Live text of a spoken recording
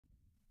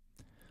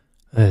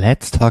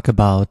Let's talk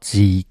about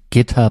the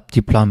GitHub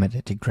deployment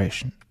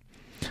integration.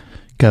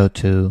 Go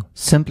to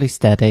Simply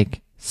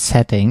Static,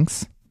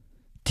 Settings,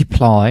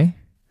 Deploy,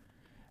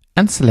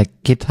 and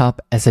select GitHub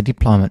as a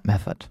deployment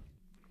method.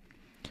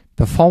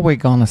 Before we're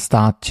gonna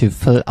start to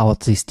fill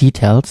out these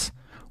details,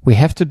 we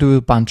have to do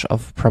a bunch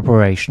of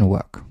preparation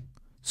work.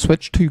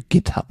 Switch to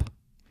GitHub.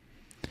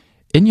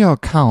 In your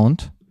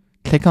account,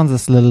 click on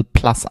this little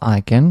plus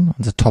icon on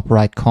the top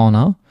right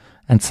corner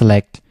and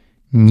select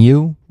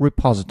New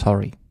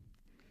Repository.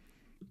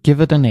 Give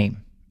it a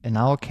name. In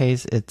our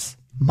case, it's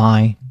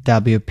my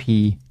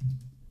WP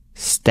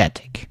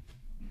static.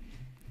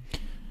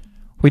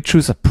 We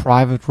choose a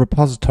private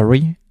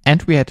repository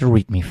and we add a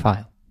README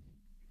file.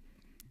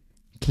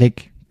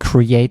 Click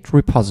Create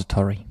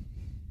Repository.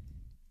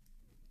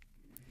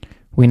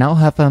 We now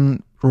have a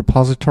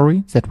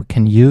repository that we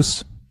can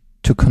use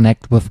to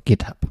connect with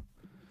GitHub.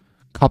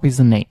 Copy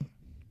the name.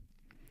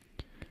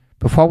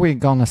 Before we're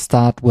gonna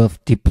start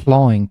with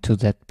deploying to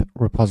that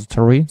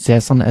repository,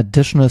 there's an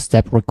additional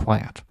step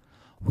required.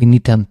 We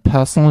need a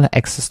personal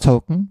access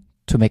token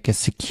to make a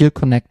secure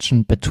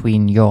connection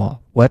between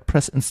your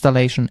WordPress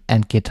installation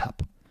and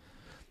GitHub.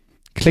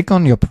 Click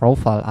on your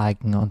profile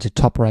icon on the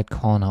top right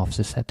corner of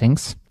the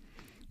settings.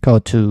 Go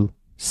to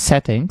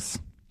Settings,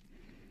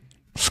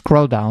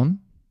 scroll down,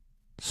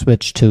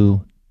 switch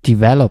to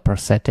Developer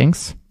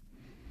Settings,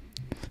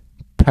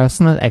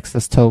 Personal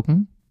Access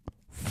Token,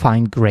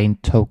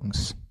 Fine-grained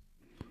tokens.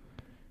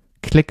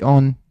 Click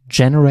on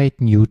Generate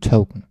New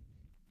Token.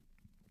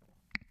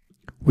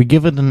 We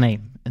give it a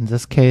name. In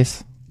this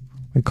case,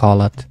 we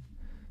call it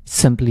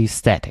Simply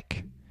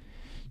Static.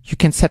 You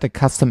can set a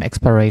custom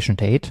expiration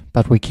date,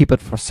 but we keep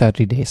it for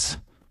 30 days.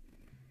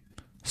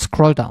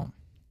 Scroll down.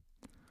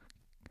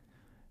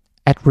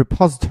 At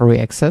repository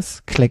access,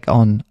 click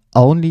on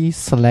Only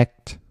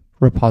Select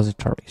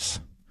Repositories.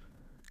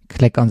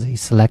 Click on the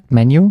Select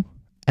menu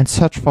and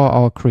search for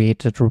our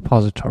created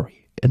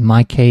repository. In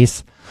my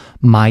case,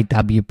 my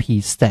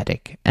WP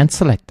static, and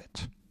select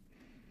it.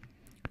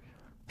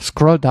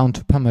 Scroll down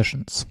to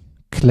Permissions.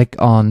 Click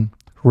on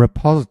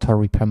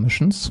Repository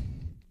Permissions.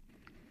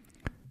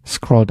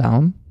 Scroll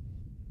down.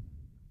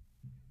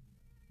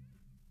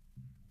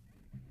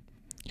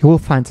 You will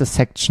find the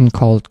section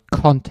called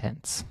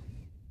Contents.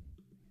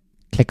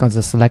 Click on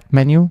the Select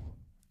menu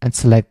and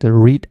select the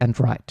Read and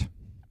Write.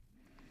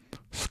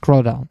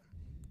 Scroll down.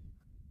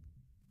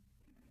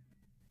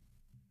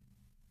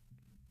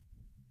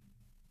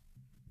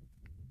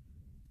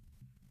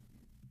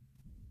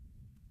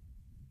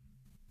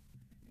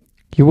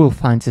 You will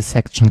find the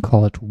section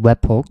called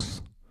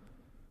Webhooks.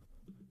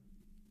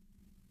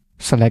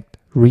 Select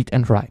Read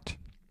and Write.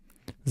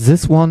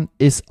 This one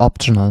is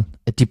optional.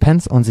 It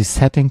depends on the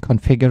setting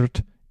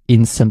configured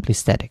in Simply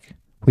Static.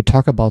 We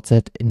talk about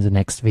that in the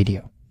next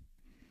video.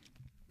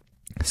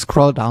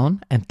 Scroll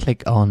down and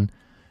click on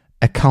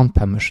Account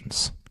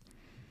Permissions.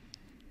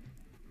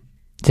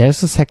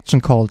 There's a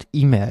section called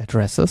Email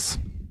Addresses.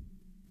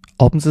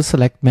 Open the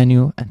Select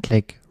menu and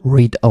click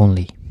Read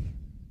Only.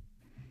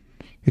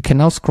 You can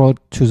now scroll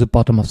to the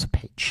bottom of the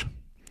page.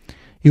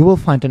 You will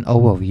find an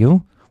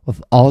overview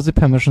with all the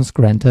permissions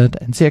granted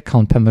and the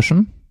account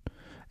permission,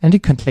 and you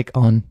can click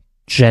on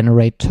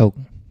Generate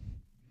Token.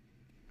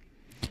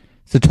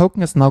 The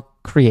token is now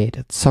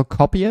created, so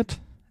copy it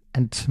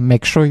and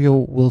make sure you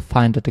will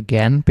find it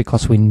again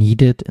because we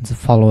need it in the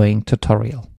following tutorial.